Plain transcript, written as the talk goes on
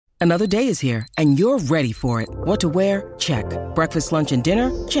Another day is here, and you're ready for it. What to wear? Check. Breakfast, lunch, and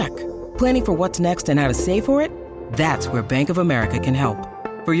dinner? Check. Planning for what's next and how to save for it? That's where Bank of America can help.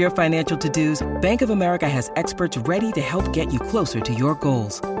 For your financial to-dos, Bank of America has experts ready to help get you closer to your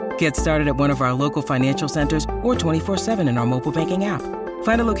goals. Get started at one of our local financial centers or 24/7 in our mobile banking app.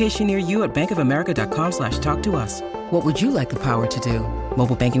 Find a location near you at bankofamerica.com/talktous. What would you like the power to do?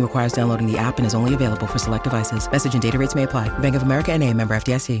 Mobile banking requires downloading the app and is only available for select devices. Message and data rates may apply. Bank of America N.A., member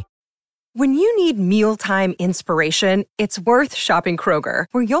FDIC. When you need mealtime inspiration, it's worth shopping Kroger,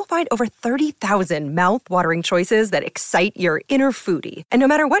 where you'll find over 30,000 mouth-watering choices that excite your inner foodie. And no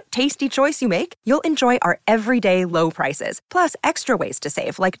matter what tasty choice you make, you'll enjoy our everyday low prices, plus extra ways to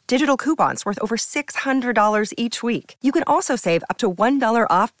save, like digital coupons worth over $600 each week. You can also save up to $1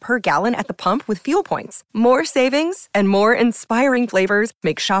 off per gallon at the pump with fuel points. More savings and more inspiring flavors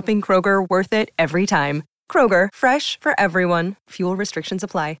make shopping Kroger worth it every time. Kroger, fresh for everyone. Fuel restrictions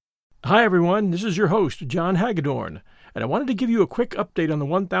apply. Hi, everyone. This is your host, John Hagedorn, and I wanted to give you a quick update on the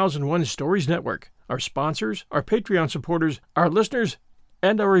 1001 Stories Network, our sponsors, our Patreon supporters, our listeners,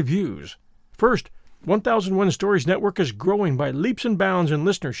 and our reviews. First, 1001 Stories Network is growing by leaps and bounds in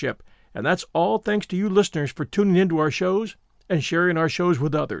listenership, and that's all thanks to you listeners for tuning into our shows and sharing our shows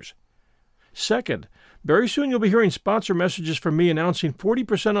with others. Second, very soon you'll be hearing sponsor messages from me announcing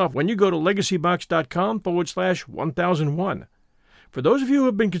 40% off when you go to legacybox.com/1001. For those of you who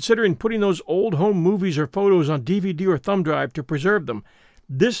have been considering putting those old home movies or photos on DVD or thumb drive to preserve them,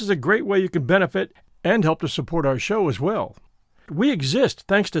 this is a great way you can benefit and help to support our show as well. We exist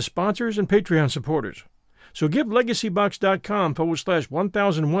thanks to sponsors and Patreon supporters. So give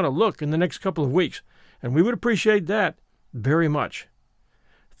legacybox.com/1001 a look in the next couple of weeks, and we would appreciate that very much.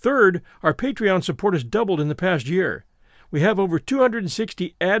 Third, our Patreon support has doubled in the past year. We have over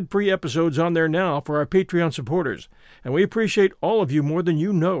 260 ad-free episodes on there now for our Patreon supporters, and we appreciate all of you more than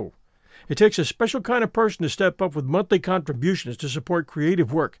you know. It takes a special kind of person to step up with monthly contributions to support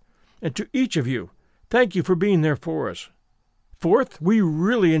creative work, and to each of you, thank you for being there for us. Fourth, we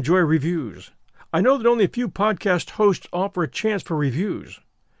really enjoy reviews. I know that only a few podcast hosts offer a chance for reviews.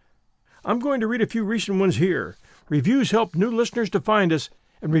 I'm going to read a few recent ones here. Reviews help new listeners to find us,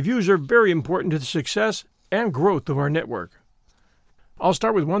 and reviews are very important to the success and growth of our network. I'll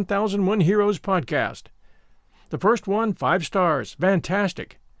start with 1001 Heroes Podcast. The first one, 5 stars.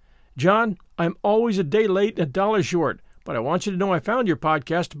 Fantastic. John, I'm always a day late and $1 short, but I want you to know I found your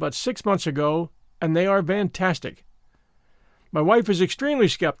podcast about 6 months ago, and they are fantastic. My wife is extremely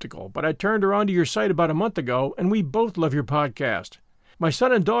skeptical, but I turned her onto your site about a month ago, and we both love your podcast. My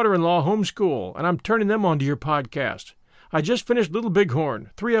son and daughter-in-law homeschool, and I'm turning them onto your podcast. I just finished Little Bighorn,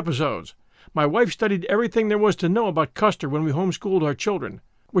 3 episodes. My wife studied everything there was to know about Custer when we homeschooled our children,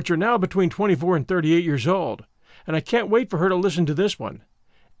 which are now between 24 and 38 years old, and I can't wait for her to listen to this one.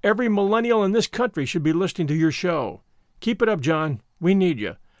 Every millennial in this country should be listening to your show. Keep it up, John. We need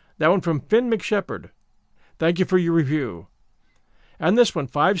you. That one from Finn McShepard. Thank you for your review. And this one,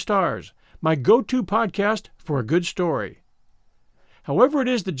 5 stars. My go-to podcast for a good story. However it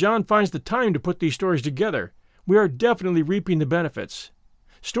is that John finds the time to put these stories together, we are definitely reaping the benefits.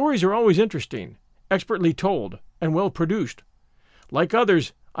 Stories are always interesting, expertly told, and well produced. Like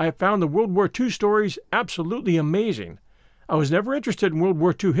others, I have found the World War II stories absolutely amazing. I was never interested in World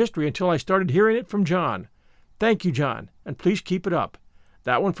War II history until I started hearing it from John. Thank you, John, and please keep it up.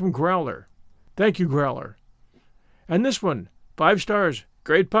 That one from Growler. Thank you, Growler. And this one, 5 stars.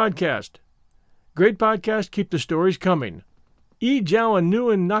 Great podcast. Great podcast. Keep the stories coming. I don't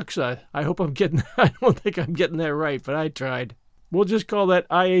think I'm getting that right, but I tried. We'll just call that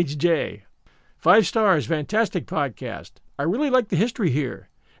IHJ. 5 stars, fantastic podcast. I really like the history here.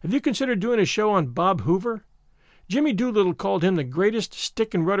 Have you considered doing a show on Bob Hoover? Jimmy Doolittle called him the greatest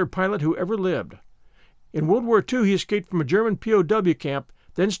stick and rudder pilot who ever lived. In World War II, he escaped from a German POW camp,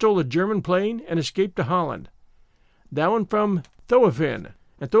 then stole a German plane and escaped to Holland. That one from Thoafin.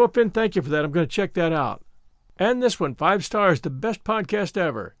 And Thoafin, thank you for that. I'm going to check that out. And this one, 5 stars, the best podcast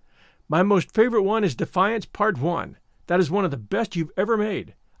ever. My most favorite one is Defiance Part 1. That is one of the best you've ever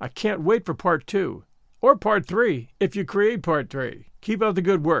made. I can't wait for Part 2. Or Part 3, if you create Part 3. Keep up the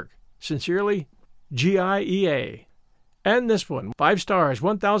good work. Sincerely, GIEA. And this one, 5 stars,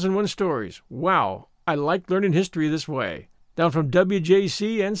 1001 stories. Wow, I like learning history this way. Down from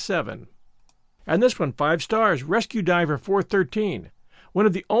WJC and 7. And this one, 5 stars, Rescue Diver 413. One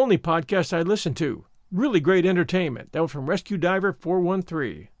of the only podcasts I listen to. Really great entertainment. That one from Rescue Diver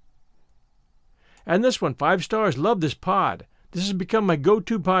 413. And this one, 5 stars, love this pod. This has become my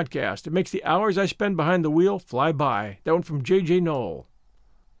go-to podcast. It makes the hours I spend behind the wheel fly by. That one from JJ Knoll.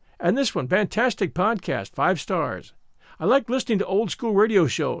 And this one, fantastic podcast, 5 stars. I like listening to old school radio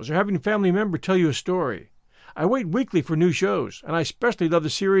shows or having a family member tell you a story. I wait weekly for new shows, and I especially love the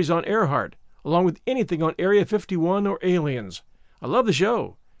series on Earhart, along with anything on Area 51 or Aliens. I love the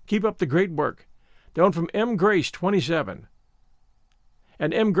show. Keep up the great work. Down from M. Grace, 27.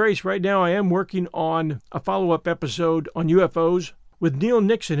 And M. Grace, right now I am working on a follow-up episode on UFOs with Neil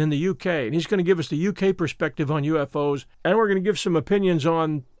Nixon in the UK, and he's going to give us the UK perspective on UFOs, and we're going to give some opinions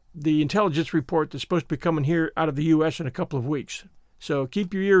on the intelligence report that's supposed to be coming here out of the U.S. in a couple of weeks. So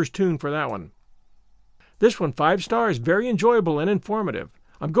keep your ears tuned for that one. This one, 5 stars, very enjoyable and informative.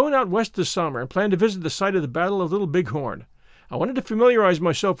 I'm going out west this summer and plan to visit the site of the Battle of Little Bighorn. I wanted to familiarize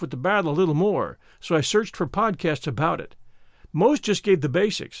myself with the battle a little more, so I searched for podcasts about it. Most just gave the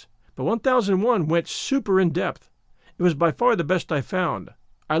basics, but 1001 went super in-depth. It was by far the best I found.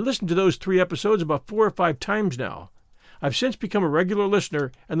 I listened to those 3 episodes about 4 or 5 times now. I've since become a regular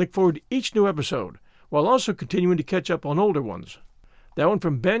listener and look forward to each new episode, while also continuing to catch up on older ones. That one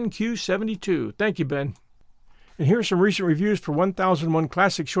from Ben Q72. Thank you, Ben. And here are some recent reviews for 1001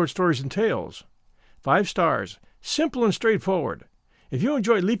 Classic Short Stories and Tales. 5 stars. Simple and straightforward. If you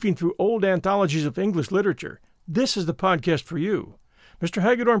enjoy leafing through old anthologies of English literature, this is the podcast for you. Mr.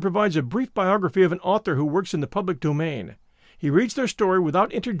 Hagedorn provides a brief biography of an author who works in the public domain. He reads their story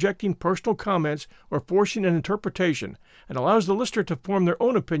without interjecting personal comments or forcing an interpretation, and allows the listener to form their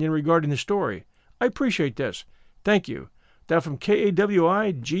own opinion regarding the story. I appreciate this. Thank you. That from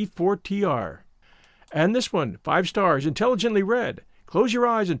KAWI-G4TR. And this one, 5 stars, intelligently read. Close your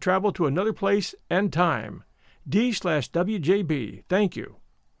eyes and travel to another place and time. D/WJB. Thank you.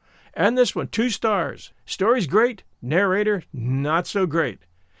 And this one, 2 stars. Story's great. Narrator, not so great.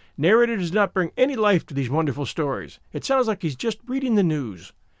 Narrator does not bring any life to these wonderful stories. It sounds like he's just reading the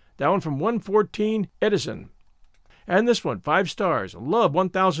news. That one from 114 Edison. And this one, 5 stars. Love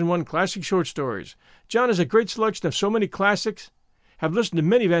 1001 Classic Short Stories. John has a great selection of so many classics. Have listened to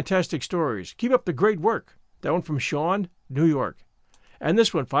many fantastic stories. Keep up the great work. That one from Sean, New York. And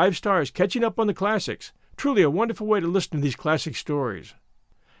this one, 5 stars. Catching up on the classics. Truly a wonderful way to listen to these classic stories.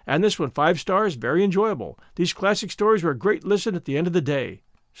 And this one, 5 stars. Very enjoyable. These classic stories were a great listen at the end of the day.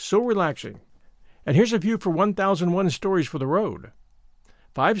 So relaxing. And here's a view for 1001 Stories for the Road.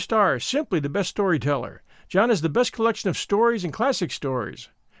 5 stars, simply the best storyteller. John has the best collection of stories and classic stories.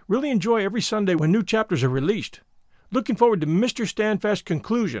 Really enjoy every Sunday when new chapters are released. Looking forward to Mr. Standfast's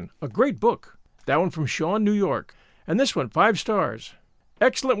Conclusion, a great book. That one from Sean, New York. And this one, 5 stars.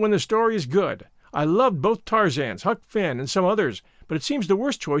 Excellent when the story is good. I loved both Tarzans, Huck Finn, and some others, but it seems the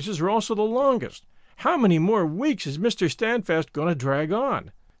worst choices are also the longest. How many more weeks is Mr. Standfast going to drag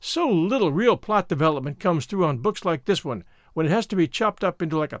on? So little real plot development comes through on books like this one, when it has to be chopped up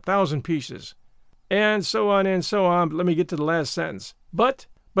into like 1,000 pieces. And so on and so on, but let me get to the last sentence. But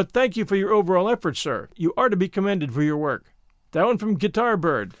thank you for your overall effort, sir. You are to be commended for your work. That one from Guitar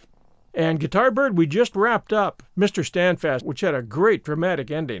Bird. And Guitar Bird, we just wrapped up Mr. Standfast, which had a great dramatic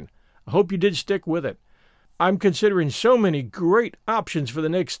ending. I hope you did stick with it. I'm considering so many great options for the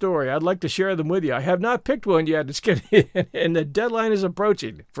next story. I'd like to share them with you. I have not picked one yet. It's getting, and the deadline is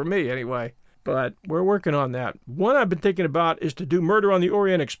approaching, for me anyway. But we're working on that. One I've been thinking about is to do Murder on the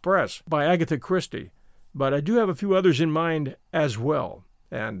Orient Express by Agatha Christie. But I do have a few others in mind as well.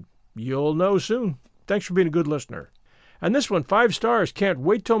 And you'll know soon. Thanks for being a good listener. And this one, 5 stars, can't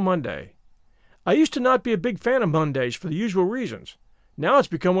wait till Monday. I used to not be a big fan of Mondays for the usual reasons. Now it's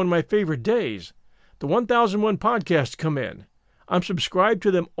become one of my favorite days. The 1001 podcasts come in. I'm subscribed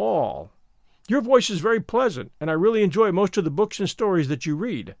to them all. Your voice is very pleasant, and I really enjoy most of the books and stories that you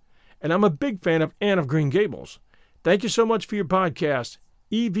read. And I'm a big fan of Anne of Green Gables. Thank you so much for your podcast,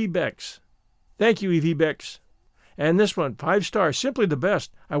 E.V. Bex. Thank you, E.V. Bex. And this one, 5 stars, simply the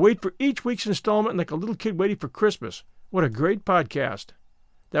best. I wait for each week's installment like a little kid waiting for Christmas. What a great podcast.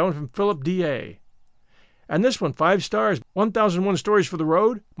 That one from Philip D.A. And this one, 5 stars, 1001 Stories for the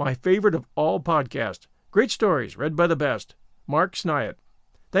Road, my favorite of all podcasts. Great stories, read by the best. Mark Sniot.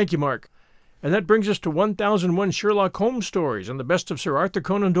 Thank you, Mark. And that brings us to 1001 Sherlock Holmes stories and the best of Sir Arthur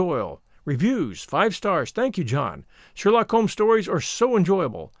Conan Doyle. Reviews, 5 stars. Thank you, John. Sherlock Holmes stories are so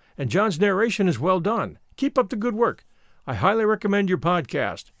enjoyable, and John's narration is well done. Keep up the good work. I highly recommend your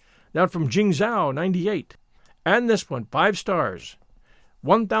podcast. Now from Jing Zhao, 98. And this one, 5 stars.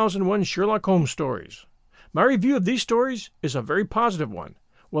 1001 Sherlock Holmes stories. My review of these stories is a very positive one.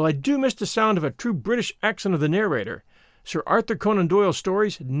 While I do miss the sound of a true British accent of the narrator, Sir Arthur Conan Doyle's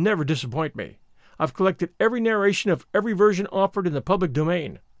stories never disappoint me. I've collected every narration of every version offered in the public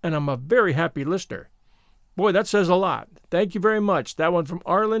domain, and I'm a very happy listener. Boy, that says a lot. Thank you very much. That one from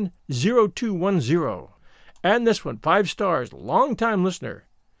Arlen 0210. And this one, 5 stars, long-time listener.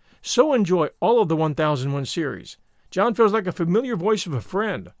 So enjoy all of the 1001 series. John feels like a familiar voice of a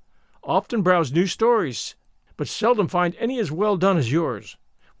friend. Often browse new stories, but seldom find any as well done as yours.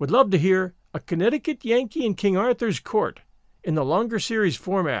 Would love to hear A Connecticut Yankee in King Arthur's Court in the longer series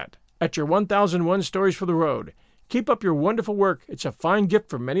format at your 1001 Stories for the Road. Keep up your wonderful work. It's a fine gift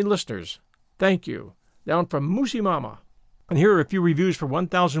for many listeners. Thank you. Down from Moosey Mama. And here are a few reviews for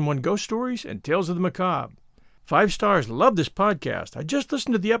 1001 Ghost Stories and Tales of the Macabre. 5 stars. Love this podcast. I just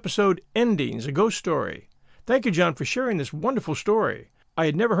listened to the episode Endings, a Ghost Story. Thank you, John, for sharing this wonderful story. I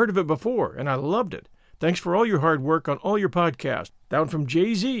had never heard of it before, and I loved it. Thanks for all your hard work on all your podcasts. Down from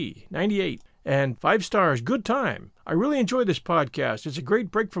Jay-Z, 98. And 5 stars. Good time. I really enjoy this podcast. It's a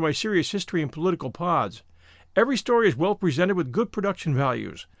great break from my serious history and political pods. Every story is well presented with good production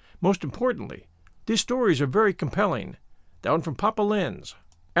values. Most importantly, these stories are very compelling. Down from Papa Lenz.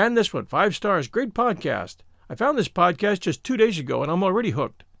 And this one, 5 stars. Great podcast. I found this podcast just 2 days ago, and I'm already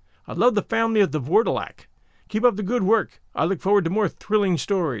hooked. I love the family of the Vordelak. Keep up the good work. I look forward to more thrilling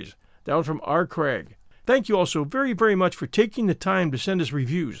stories. Down from R. Craig. Thank you also very, very much for taking the time to send us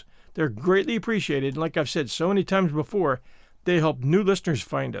reviews. They're greatly appreciated, and like I've said so many times before, they help new listeners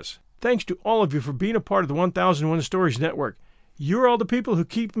find us. Thanks to all of you for being a part of the 1001 Stories Network. You're all the people who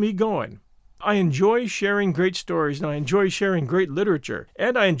keep me going. I enjoy sharing great stories, and I enjoy sharing great literature,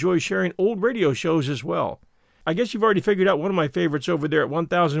 and I enjoy sharing old radio shows as well. I guess you've already figured out one of my favorites over there at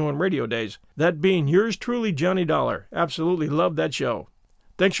 1001 Radio Days, that being yours truly, Johnny Dollar. Absolutely love that show.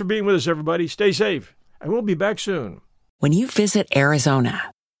 Thanks for being with us, everybody. Stay safe, and we'll be back soon. When you visit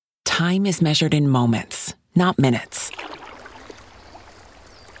Arizona, time is measured in moments, not minutes.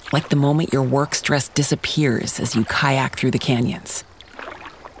 Like the moment your work stress disappears as you kayak through the canyons.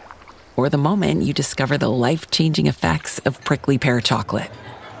 Or the moment you discover the life-changing effects of prickly pear chocolate.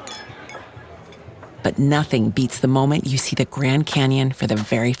 But nothing beats the moment you see the Grand Canyon for the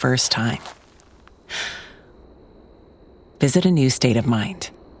very first time. Visit a new state of mind.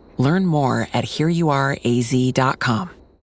 Learn more at hereyouareaz.com.